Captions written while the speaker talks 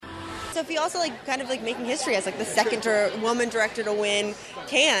Sophia also kind of making history as the second woman director to win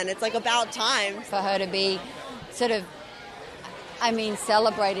Cannes. It's about time for her to be sort of,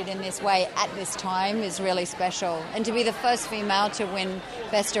 celebrated in this way at this time is really special. And to be the first female to win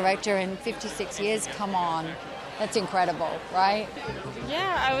Best Director in 56 years, come on. That's incredible, right?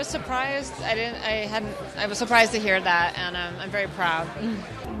 Yeah, I was surprised. I was surprised to hear that, and I'm very proud.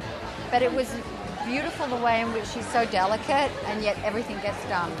 But it was beautiful the way in which she's so delicate, and yet everything gets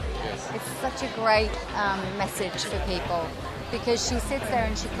done. It's such a great message for people, because she sits there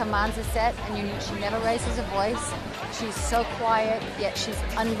and she commands a set, and she never raises a voice. She's so quiet, yet she's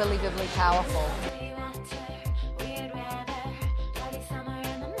unbelievably powerful.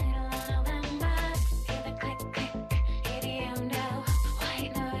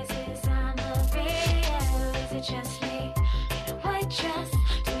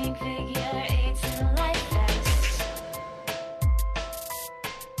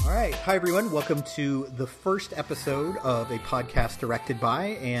 Hi, everyone. Welcome to the first episode of a podcast directed by,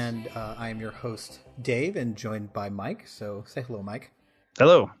 and I am your host, Dave, and joined by Mike. So say hello, Mike.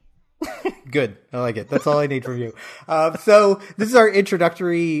 Hello. Good. I like it. That's all I need from you. So this is our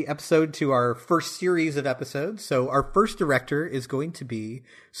introductory episode to our first series of episodes. So our first director is going to be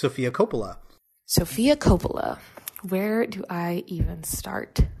Sofia Coppola. Sofia Coppola. Where do I even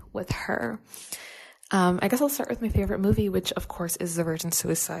start with her? I guess I'll start with my favorite movie, which of course is The Virgin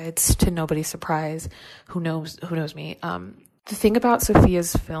Suicides, to nobody's surprise. Who knows me? The thing about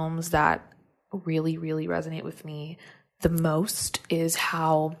Sophia's films that really, really resonate with me the most is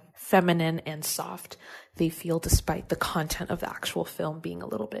how feminine and soft they feel, despite the content of the actual film being a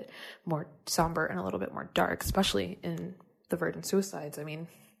little bit more somber and a little bit more dark, especially in The Virgin Suicides.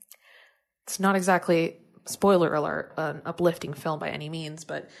 It's not exactly, spoiler alert, an uplifting film by any means,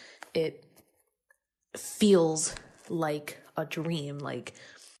 but it feels like a dream, like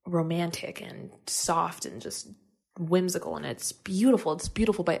romantic and soft and just whimsical, and it's beautiful. It's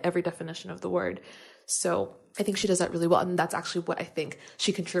beautiful by every definition of the word. So I think she does that really well, and that's actually what I think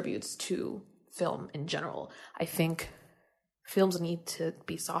she contributes to film in general. I think films need to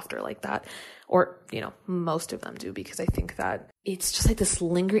be softer like that, or most of them do, because I think that it's just this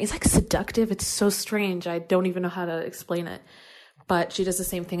lingering, it's seductive. It's so strange. I don't even know how to explain it. But she does the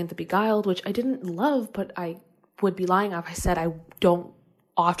same thing in The Beguiled, which I didn't love, but I would be lying if I said I don't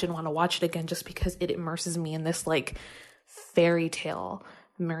often want to watch it again, just because it immerses me in this fairy tale.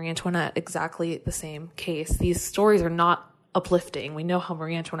 Marie Antoinette, exactly the same case. These stories are not uplifting. We know how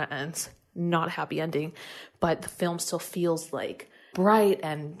Marie Antoinette ends, not a happy ending, but the film still feels bright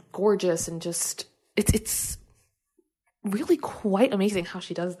and gorgeous, and just it's really quite amazing how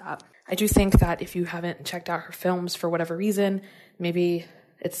she does that. I do think that if you haven't checked out her films for whatever reason, maybe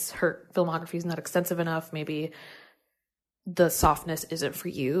it's her filmography is not extensive enough, maybe the softness isn't for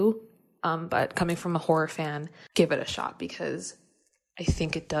you, but coming from a horror fan, give it a shot, because I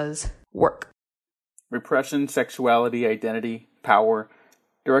think it does work. Repression, sexuality, identity, power.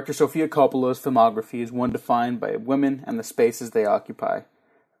 Director Sofia Coppola's filmography is one defined by women and the spaces they occupy,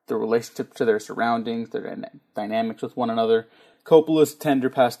 their relationship to their surroundings, their dynamics with one another. Coppola's tender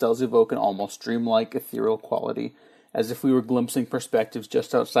pastels evoke an almost dreamlike, ethereal quality, as if we were glimpsing perspectives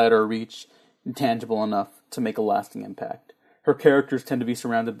just outside our reach, intangible enough to make a lasting impact. Her characters tend to be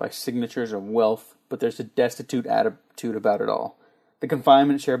surrounded by signatures of wealth, but there's a destitute attitude about it all. The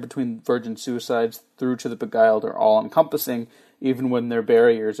confinement shared between Virgin Suicides through to The Beguiled are all-encompassing, even when their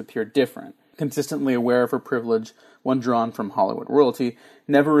barriers appear different. Consistently aware of her privilege, one drawn from Hollywood royalty,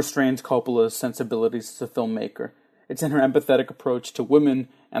 never restrains Coppola's sensibilities as a filmmaker. It's in her empathetic approach to women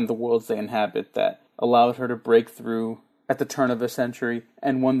and the worlds they inhabit that allowed her to break through at the turn of the century,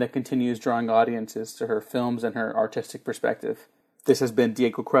 and one that continues drawing audiences to her films and her artistic perspective. This has been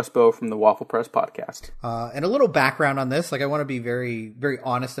Diego Crespo from the Waffle Press Podcast. And a little background on this, I want to be very, very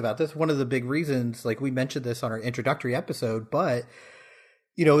honest about this. One of the big reasons, we mentioned this on our introductory episode, but,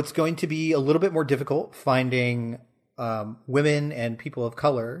 it's going to be a little bit more difficult finding women and people of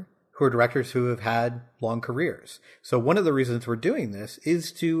color who are directors who have had long careers. So one of the reasons we're doing this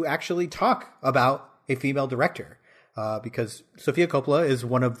is to actually talk about a female director. Because Sofia Coppola is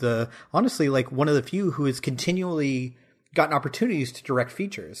one of the few who has continually gotten opportunities to direct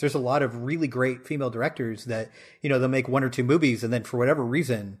features. There's a lot of really great female directors that, they'll make one or two movies and then for whatever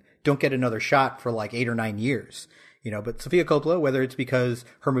reason don't get another shot for 8 or 9 years. But Sofia Coppola, whether it's because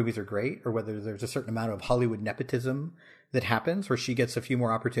her movies are great or whether there's a certain amount of Hollywood nepotism that happens where she gets a few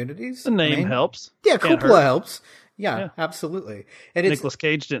more opportunities. The name helps. Yeah, Coppola helps. Yeah, absolutely. And Nicolas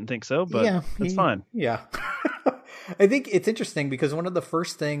Cage didn't think so, but that's fine. Yeah. I think it's interesting because one of the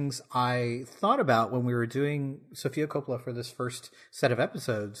first things I thought about when we were doing Sofia Coppola for this first set of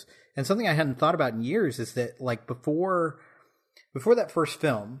episodes, and something I hadn't thought about in years, is that like before that first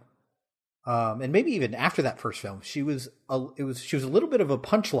film, and maybe even after that first film, she was a little bit of a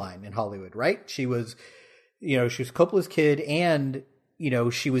punchline in Hollywood, right? She was Coppola's kid, and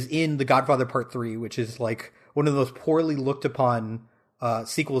she was in The Godfather Part 3, which is like one of those poorly looked upon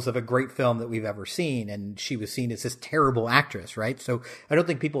sequels of a great film that we've ever seen, and she was seen as this terrible actress, right? So I don't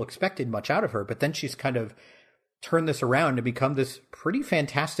think people expected much out of her, but then she's kind of turned this around to become this pretty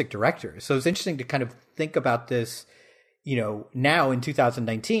fantastic director. So it's interesting to kind of think about this, now in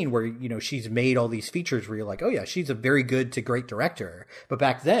 2019, where, she's made all these features where you're like, oh yeah, she's a very good to great director. But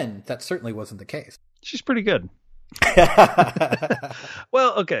back then, that certainly wasn't the case. She's pretty good.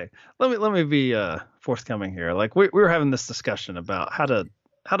 Well, okay. Let me be forthcoming here. Like we were having this discussion about how to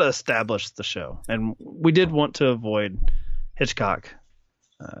establish the show, and we did want to avoid Hitchcock,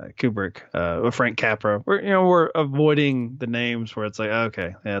 Kubrick, Frank Capra. We're avoiding the names where it's like,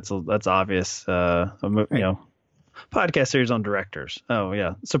 okay, yeah, that's obvious. Podcast series on directors. Oh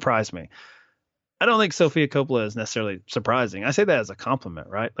yeah, surprise me. I don't think Sofia Coppola is necessarily surprising. I say that as a compliment,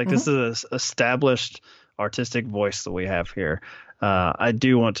 right? Like this is an established artistic voice that we have here. I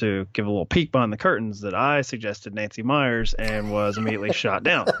do want to give a little peek behind the curtains that I suggested Nancy Meyers and was immediately shot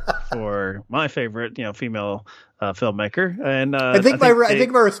down for my favorite, female filmmaker. And I think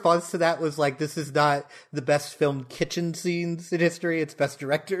my response to that was like, this is not the best filmed kitchen scenes in history. It's best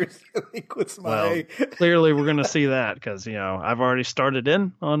directors. I think was my. Well, clearly we're going to see that because I've already started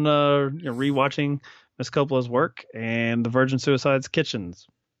in on rewatching Miss Coppola's work, and The Virgin Suicide's kitchens.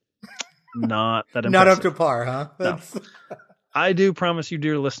 Not that impressive. Not up to par, huh? No. I do promise you,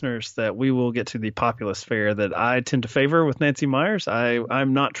 dear listeners, that we will get to the populist fare that I tend to favor with Nancy Meyers.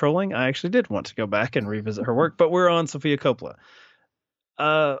 I'm not trolling. I actually did want to go back and revisit her work, but we're on Sofia Coppola.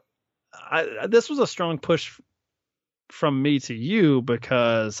 This was a strong push from me to you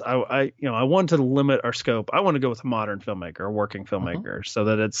because I wanted to limit our scope. I want to go with a modern filmmaker, a working filmmaker, so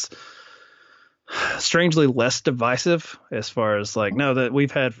that it's strangely less divisive as far as like, no, that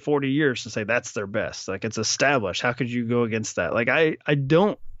we've had 40 years to say that's their best. Like it's established. How could you go against that? Like I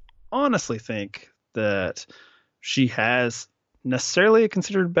don't honestly think that she has necessarily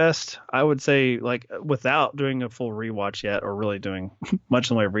considered best. I would say, like, without doing a full rewatch yet or really doing much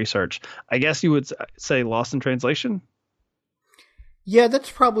in the way of research, I guess you would say Lost in Translation. Yeah, that's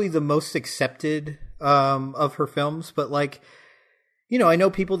probably the most accepted of her films, but like, I know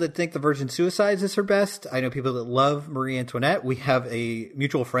people that think The Virgin Suicides is her best. I know people that love Marie Antoinette. We have a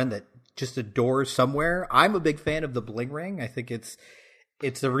mutual friend that just adores Somewhere. I'm a big fan of The Bling Ring. I think it's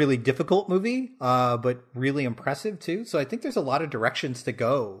a really difficult movie, but really impressive too. So I think there's a lot of directions to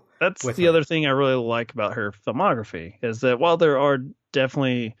go. That's the other thing I really like about her filmography is that while there are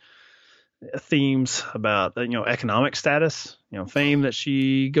definitely themes about, economic status, fame that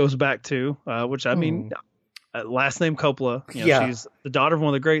she goes back to, which I mean, last name Coppola, she's the daughter of one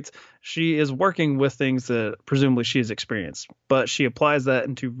of the greats. She is working with things that presumably she has experienced, but she applies that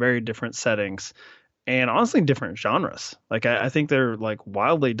into very different settings and honestly different genres. Like I think they're like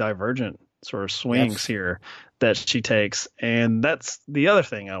wildly divergent sort of swings here that she takes. And that's the other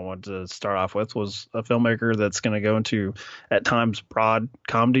thing I wanted to start off with was a filmmaker that's going to go into at times broad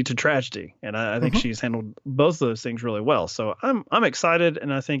comedy to tragedy. And I think she's handled both of those things really well. So I'm excited.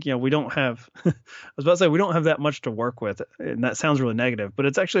 And I think, we don't have, I was about to say, we don't have that much to work with. And that sounds really negative, but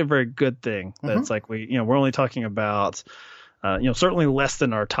it's actually a very good thing. That's like we're only talking about, certainly less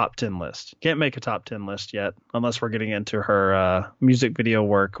than our top 10 list. Can't make a top 10 list yet unless we're getting into her music video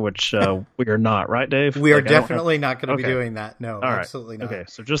work, which we are not, right, Dave? We are definitely not going to be doing that. No, absolutely not. Okay,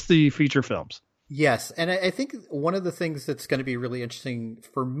 so just the feature films. Yes, and I think one of the things that's going to be really interesting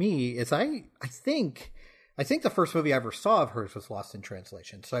for me is I think the first movie I ever saw of hers was Lost in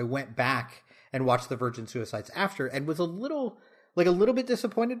Translation. So I went back and watched The Virgin Suicides after and was a little bit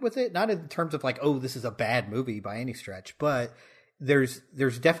disappointed with it, not in terms of like, oh, this is a bad movie by any stretch, but there's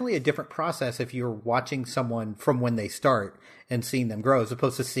definitely a different process if you're watching someone from when they start and seeing them grow, as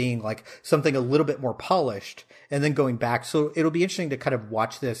opposed to seeing like something a little bit more polished and then going back. So it'll be interesting to kind of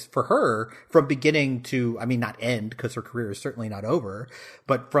watch this for her from beginning to, I mean, not end because her career is certainly not over,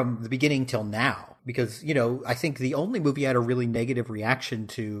 but from the beginning till now, because, I think the only movie I had a really negative reaction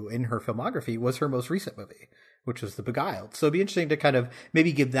to in her filmography was her most recent movie, which was The Beguiled. So it'd be interesting to kind of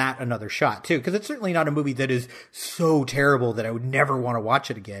maybe give that another shot too, because it's certainly not a movie that is so terrible that I would never want to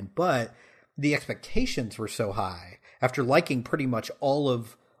watch it again. But the expectations were so high after liking pretty much all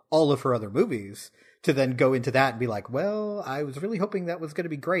of her other movies to then go into that and be like, well, I was really hoping that was going to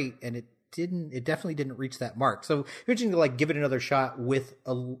be great, and it definitely didn't reach that mark. So interesting to like give it another shot with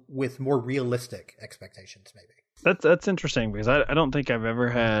more realistic expectations, maybe. That's interesting because I don't think I've ever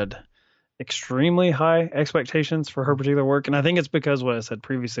had extremely high expectations for her particular work, and I think it's because what I said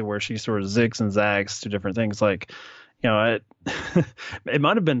previously, where she sort of zigs and zags to different things. Like, it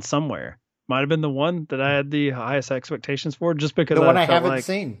might have been Somewhere, might have been the one that I had the highest expectations for, just because the one I felt haven't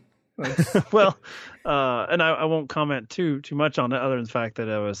seen. Well, and I won't comment too much on it, other than the fact that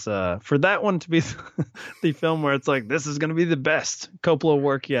it was for that one to be the film where it's like, this is going to be the best Coppola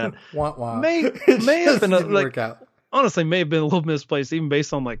work yet. May have been work out. Honestly, may have been a little misplaced, even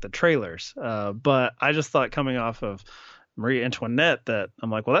based on like the trailers. But I just thought, coming off of Marie Antoinette, that I'm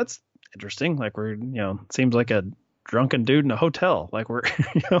like, well, that's interesting. Like, we're, seems like a drunken dude in a hotel. Like, we're,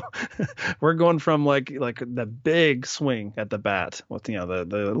 we're going from like the big swing at the bat with,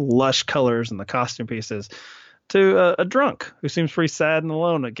 the lush colors and the costume pieces, to a drunk who seems pretty sad and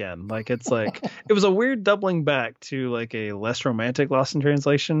alone again. Like, it's like, it was a weird doubling back to like a less romantic Lost in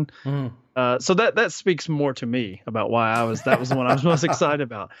Translation. So that speaks more to me about why that was the one I was most excited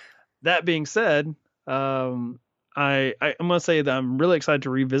about. That being said, I'm going to say that I'm really excited to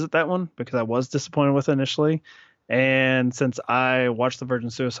revisit that one because I was disappointed with it initially. And since I watched The Virgin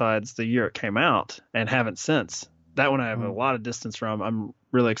Suicides the year it came out and haven't since, that one I have a lot of distance from. I'm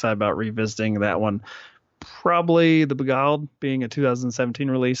really excited about revisiting that one. Probably The Beguiled, being a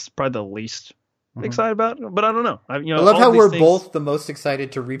 2017 release, probably the least excited about, but I don't know. I love how we're both the most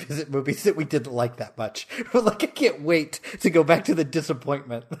excited to revisit movies that we didn't like that much. We're like, I can't wait to go back to the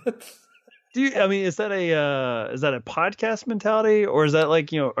disappointment. Is that a podcast mentality, or is that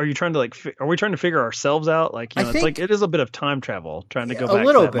like, are you trying to are we trying to figure ourselves out? Like, it's like, it is a bit of time travel trying to go back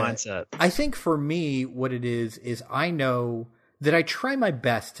to that mindset. I think for me, what it is I know that I try my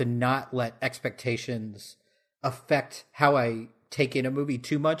best to not let expectations affect how I take in a movie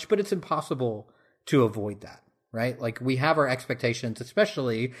too much, but it's impossible to avoid that, right? Like, we have our expectations,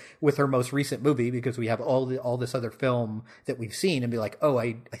 especially with her most recent movie, because we have all this other film that we've seen, and be like, oh,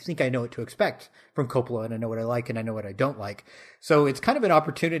 I think I know what to expect from Coppola, and I know what I like and I know what I don't like. So it's kind of an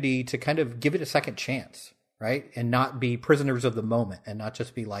opportunity to kind of give it a second chance, right? And not be prisoners of the moment, and not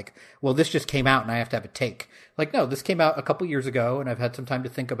just be like, well, this just came out and I have to have a take. Like, no, this came out a couple years ago and I've had some time to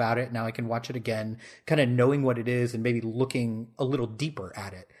think about it. Now I can watch it again, kind of knowing what it is and maybe looking a little deeper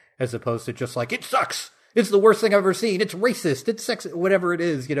at it, as opposed to just like, it sucks. It's the worst thing I've ever seen. It's racist. It's sexist, whatever it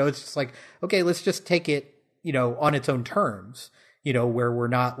is. It's just like, okay, let's just take it, on its own terms, where we're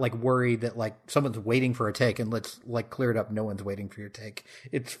not like worried that like someone's waiting for a take, and let's like clear it up. No one's waiting for your take.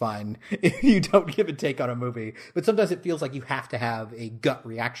 It's fine if you don't give a take on a movie, but sometimes it feels like you have to have a gut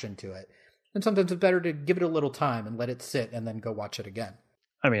reaction to it. And sometimes it's better to give it a little time and let it sit and then go watch it again.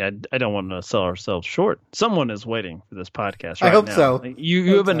 I mean, I don't want to sell ourselves short. Someone is waiting for this podcast right now. I hope so.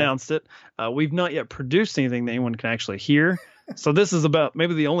 You have announced it. We've not yet produced anything that anyone can actually hear. So this is about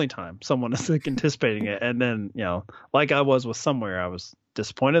maybe the only time someone is like anticipating it. And then, like I was with Somewhere, I was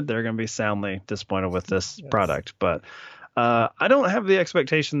disappointed. They're going to be soundly disappointed with this product. But I don't have the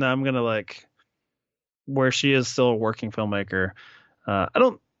expectation that I'm going to like, where she is still a working filmmaker. I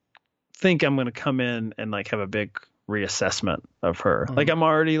don't think I'm going to come in and like have a big reassessment of her. Like, I'm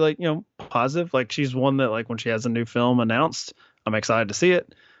already like, positive. Like, she's one that like when she has a new film announced, I'm excited to see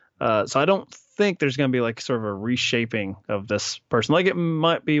it. So I don't think there's going to be like sort of a reshaping of this person. Like, it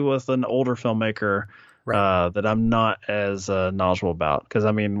might be with an older filmmaker that I'm not as knowledgeable about. Because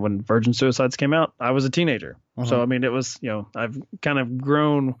I mean, when Virgin Suicides came out, I was a teenager. So I mean, it was, I've kind of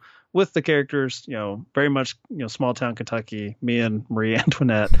grown with the characters, very much, small town Kentucky, me and Marie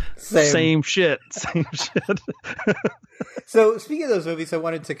Antoinette, same shit. So speaking of those movies, I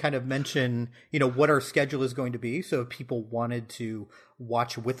wanted to kind of mention, what our schedule is going to be. So if people wanted to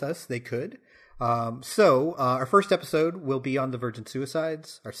watch with us, they could. So our first episode will be on The Virgin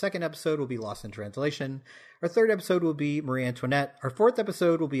Suicides. Our second episode will be Lost in Translation. Our third episode will be Marie Antoinette. Our fourth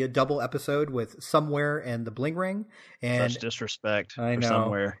episode will be a double episode with Somewhere and The Bling Ring. And such disrespect. I know. For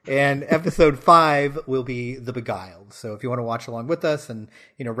Somewhere. And episode 5 will be The Beguiled. So if you want to watch along with us and,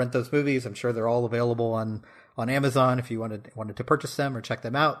 rent those movies, I'm sure they're all available on Amazon if you wanted to purchase them or check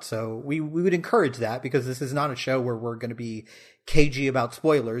them out. So we would encourage that, because this is not a show where we're going to be cagey about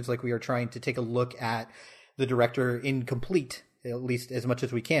spoilers. Like, we are trying to take a look at the director in complete, at least as much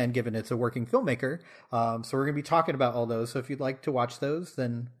as we can, given it's a working filmmaker. So we're going to be talking about all those. So if you'd like to watch those,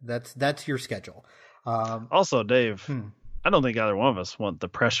 then that's your schedule. Also, Dave, I don't think either one of us want the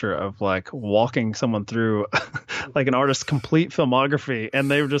pressure of like walking someone through like an artist's complete filmography,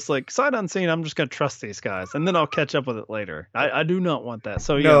 and they were just like, sight unseen, I'm just going to trust these guys, and then I'll catch up with it later. I do not want that.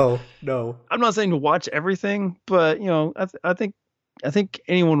 So no, I'm not saying to watch everything, but I think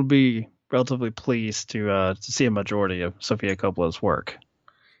anyone would be relatively pleased to see a majority of Sofia Coppola's work.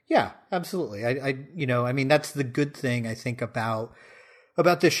 Yeah, absolutely. I mean, that's the good thing I think about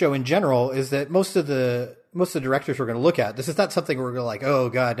this show in general, is that most of the directors we're going to look at, this is not something we're going to like, oh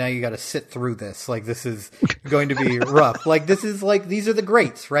God, now you got to sit through this. Like, this is going to be rough. Like, this is like, these are the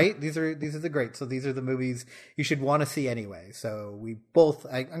greats, right? These are the greats. So these are the movies you should want to see anyway. So we both,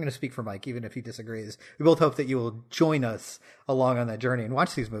 I'm going to speak for Mike, even if he disagrees. We both hope that you will join us along on that journey and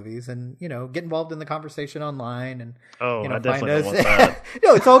watch these movies and, get involved in the conversation online and, I definitely want that.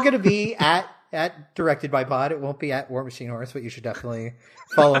 No, it's all going to be at Directed by Pod. It won't be at War Machine Horse, but you should definitely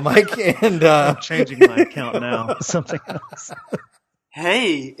follow Mike. And I'm changing my account now. Something else.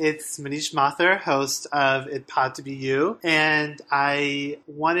 Hey, it's Manish Mathur, host of It Pod to Be You, and I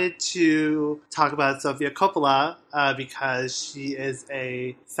wanted to talk about Sofia Coppola because she is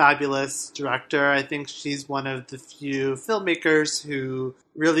a fabulous director. I think she's one of the few filmmakers who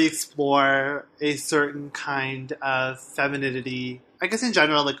really explore a certain kind of femininity. I guess in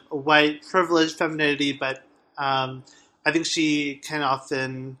general, like a white, privileged femininity, but I think she can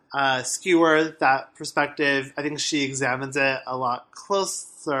often skewer that perspective. I think she examines it a lot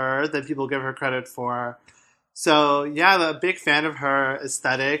closer than people give her credit for. So, yeah, I'm a big fan of her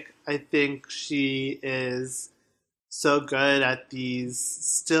aesthetic. I think she is so good at these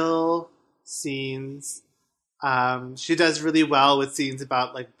still scenes. She does really well with scenes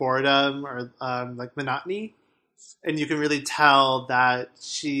about like boredom or like monotony. And you can really tell that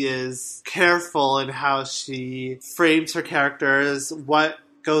she is careful in how she frames her characters, what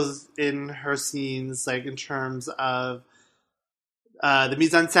goes in her scenes, like in terms of the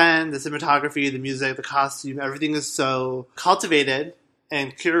mise en scène, the cinematography, the music, the costume. Everything is so cultivated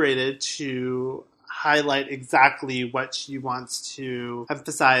and curated to highlight exactly what she wants to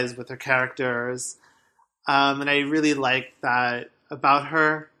emphasize with her characters. And I really like that about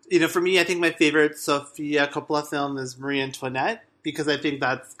her. For me, I think my favorite Sofia Coppola film is Marie Antoinette, because I think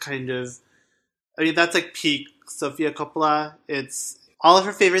that's that's like peak Sofia Coppola. It's all of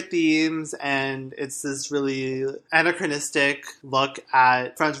her favorite themes, and it's this really anachronistic look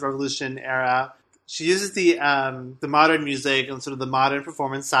at French Revolution era. She uses the modern music and sort of the modern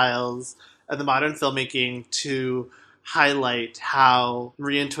performance styles and the modern filmmaking to highlight how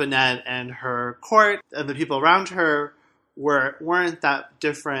Marie Antoinette and her court and the people around her weren't that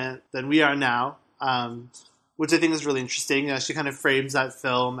different than we are now, which I think is really interesting. She kind of frames that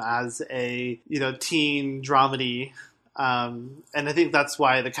film as a teen dramedy, and I think that's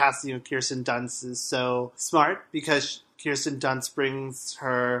why the casting of Kirsten Dunst is so smart, because Kirsten Dunst brings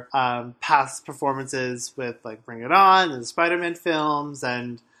her past performances with like Bring It On and the Spider-Man films,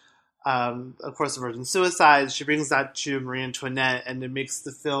 and of course the Virgin Suicides. She brings that to Marie Antoinette, and it makes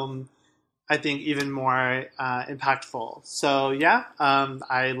the film, I think, even more impactful. So yeah,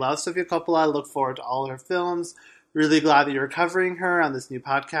 I love Sofia Coppola. I look forward to all her films. Really glad that you're covering her on this new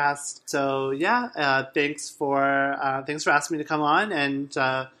podcast. So yeah, thanks for asking me to come on, and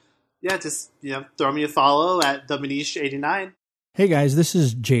just throw me a follow at the Manish89. Hey guys, this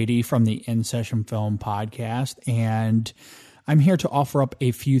is JD from the In Session Film Podcast, and I'm here to offer up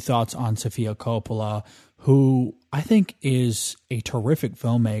a few thoughts on Sofia Coppola, who I think is a terrific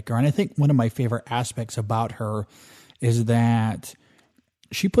filmmaker. And I think one of my favorite aspects about her is that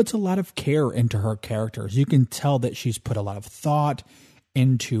she puts a lot of care into her characters. You can tell that she's put a lot of thought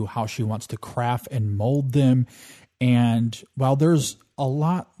into how she wants to craft and mold them. And while there's a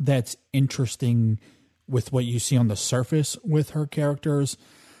lot that's interesting with what you see on the surface with her characters,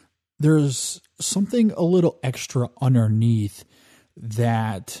 there's something a little extra underneath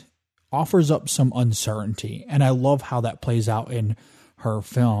that offers up some uncertainty. And I love how that plays out in her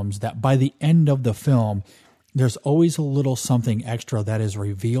films, that by the end of the film, there's always a little something extra that is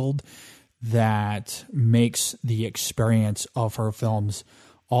revealed that makes the experience of her films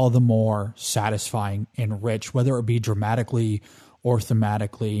all the more satisfying and rich, whether it be dramatically or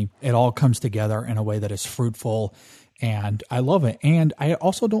thematically. It all comes together in a way that is fruitful, and I love it. And I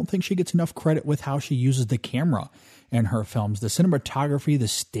also don't think she gets enough credit with how she uses the camera in her films. The cinematography, the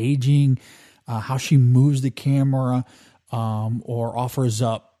staging, how she moves the camera, or offers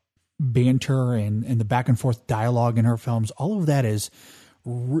up banter and the back and forth dialogue in her films. All of that is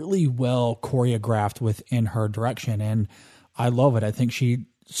really well choreographed within her direction, and I love it. I think she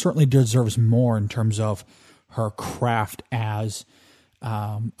certainly deserves more in terms of her craft as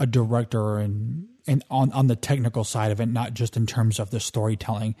a director and on the technical side of it, not just in terms of the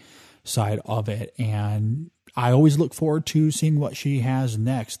storytelling side of it. And I always look forward to seeing what she has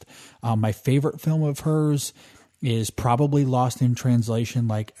next. My favorite film of hers is probably lost in translation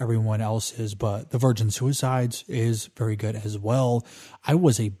like everyone else is, but The Virgin Suicides is very good as well. I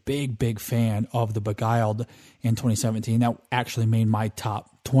was a big fan of The Beguiled in 2017. That actually made my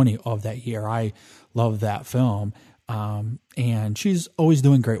top 20 of that year. I love that film. And she's always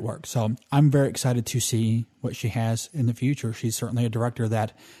doing great work. So I'm very excited to see what she has in the future. She's certainly a director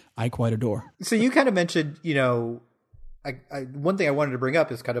that I quite adore. So you kind of mentioned, one thing I wanted to bring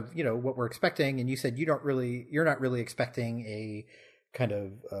up is kind of, what we're expecting. And you said you're not really expecting a kind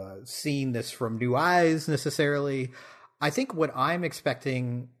of seeing this from new eyes necessarily. I think what I'm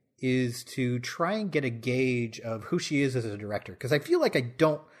expecting is to try and get a gauge of who she is as a director. Because I feel like I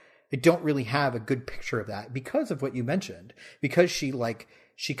don't really have a good picture of that because of what you mentioned. Because she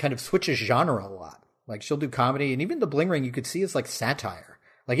kind of switches genre a lot. Like she'll do comedy, and even The Bling Ring you could see is like satire.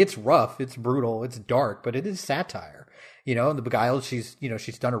 Like it's rough, it's brutal, it's dark, but it is satire. And The Beguiled, she's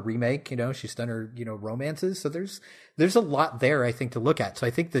done a remake, she's done her, romances. So there's a lot there, I think, to look at. So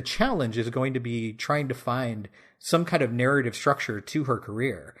I think the challenge is going to be trying to find some kind of narrative structure to her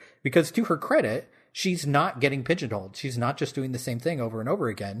career, because to her credit, she's not getting pigeonholed. She's not just doing the same thing over and over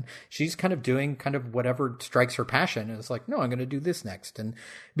again. She's kind of doing kind of whatever strikes her passion. And it's like, no, I'm going to do this next. And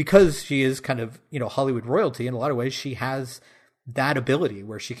because she is kind of, Hollywood royalty in a lot of ways, she has that ability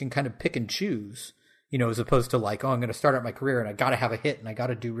where she can kind of pick and choose, as opposed to like, oh, I'm going to start out my career and I got to have a hit and I got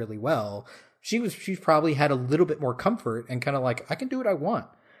to do really well. She's probably had a little bit more comfort and kind of like, I can do what I want.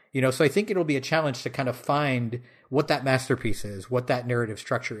 So I think it'll be a challenge to kind of find what that masterpiece is, what that narrative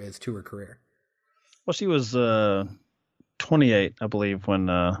structure is to her career. Well, she was 28, I believe, when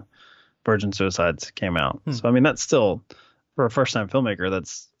Virgin Suicides came out. So, I mean, that's still, for a first-time filmmaker,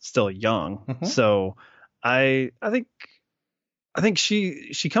 that's still young. Mm-hmm. So I think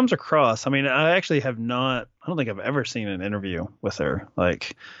she comes across, I mean, I don't think I've ever seen an interview with her.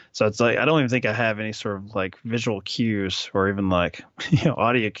 Like, so it's like, I don't even think I have any sort of like visual cues or even like,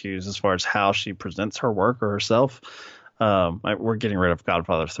 audio cues as far as how she presents her work or herself. We're getting rid of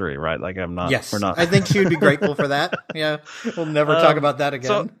Godfather 3, right? Like Yes, we're not. I think she would be grateful for that. Yeah. We'll never talk about that again.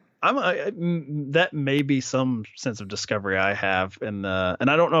 So that may be some sense of discovery I have. And I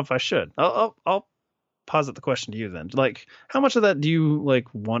don't know if I should. I'll posit the question to you then. Like, how much of that do you like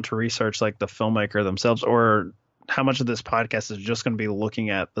want to research like the filmmaker themselves, or how much of this podcast is just going to be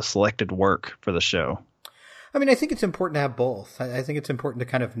looking at the selected work for the show? I mean, I think it's important to have both. I think it's important to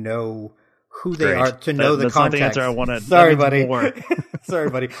kind of know who they are, to know the context. That's not the answer I wanted. Sorry, buddy. Sorry,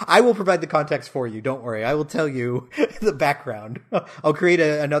 buddy. I will provide the context for you. Don't worry. I will tell you the background. I'll create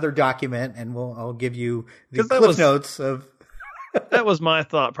another document, and I'll give you the cliff notes of. That was my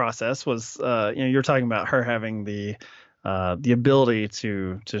thought process. Was you're talking about her having the ability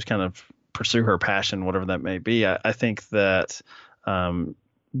to just kind of pursue her passion, whatever that may be. I think that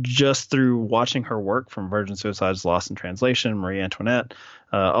just through watching her work from Virgin Suicides, Lost in Translation, Marie Antoinette,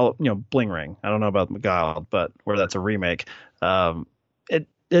 Bling Ring. I don't know about Beguiled, but where that's a remake.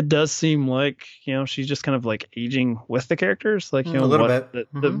 It does seem like, she's just kind of like aging with the characters. Like, a little bit.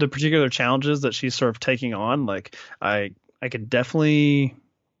 The particular challenges that she's sort of taking on. Like I could definitely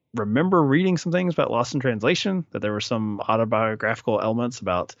remember reading some things about Lost in Translation, that there were some autobiographical elements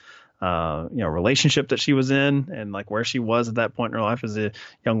about relationship that she was in and like where she was at that point in her life as a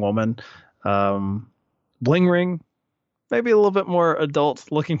young woman. Bling Ring, maybe a little bit more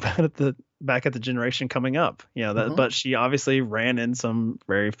adult, looking back at the generation coming up, but she obviously ran in some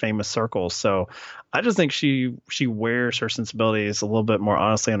very famous circles. So I just think she wears her sensibilities a little bit more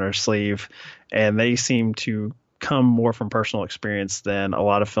honestly on her sleeve, and they seem to come more from personal experience than a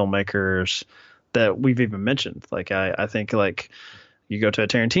lot of filmmakers that we've even mentioned. Like I think like you go to a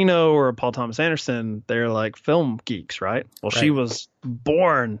Tarantino or a Paul Thomas Anderson, they're like film geeks, right? Well, right. She was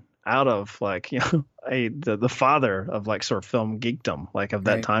born out of like, the father of like sort of film geekdom, like of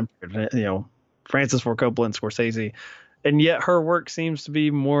that right. time period, Francis Ford Coppola and Scorsese. And yet her work seems to be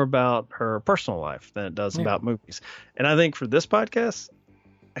more about her personal life than it does about movies. And I think for this podcast,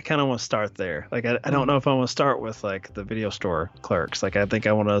 I kind of want to start there. Like, I don't know if I want to start with like the video store clerks. Like, I think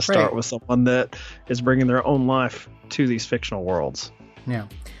I want to start with someone that is bringing their own life to these fictional worlds. Yeah.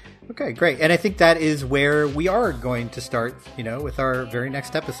 Okay, great. And I think that is where we are going to start, with our very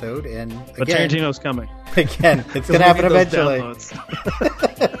next episode. And again, but Tarantino's coming. Again, it's going to happen eventually.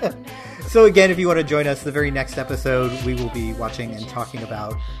 So again, if you want to join us, the very next episode, we will be watching and talking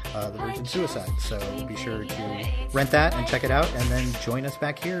about The Virgin Suicide. So be sure to rent that and check it out, and then join us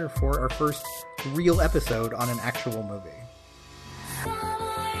back here for our first real episode on an actual movie. Now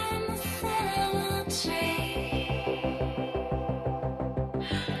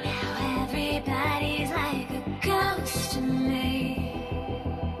everybody's like a ghost to me.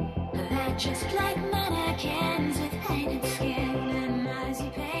 They're just like mannequins.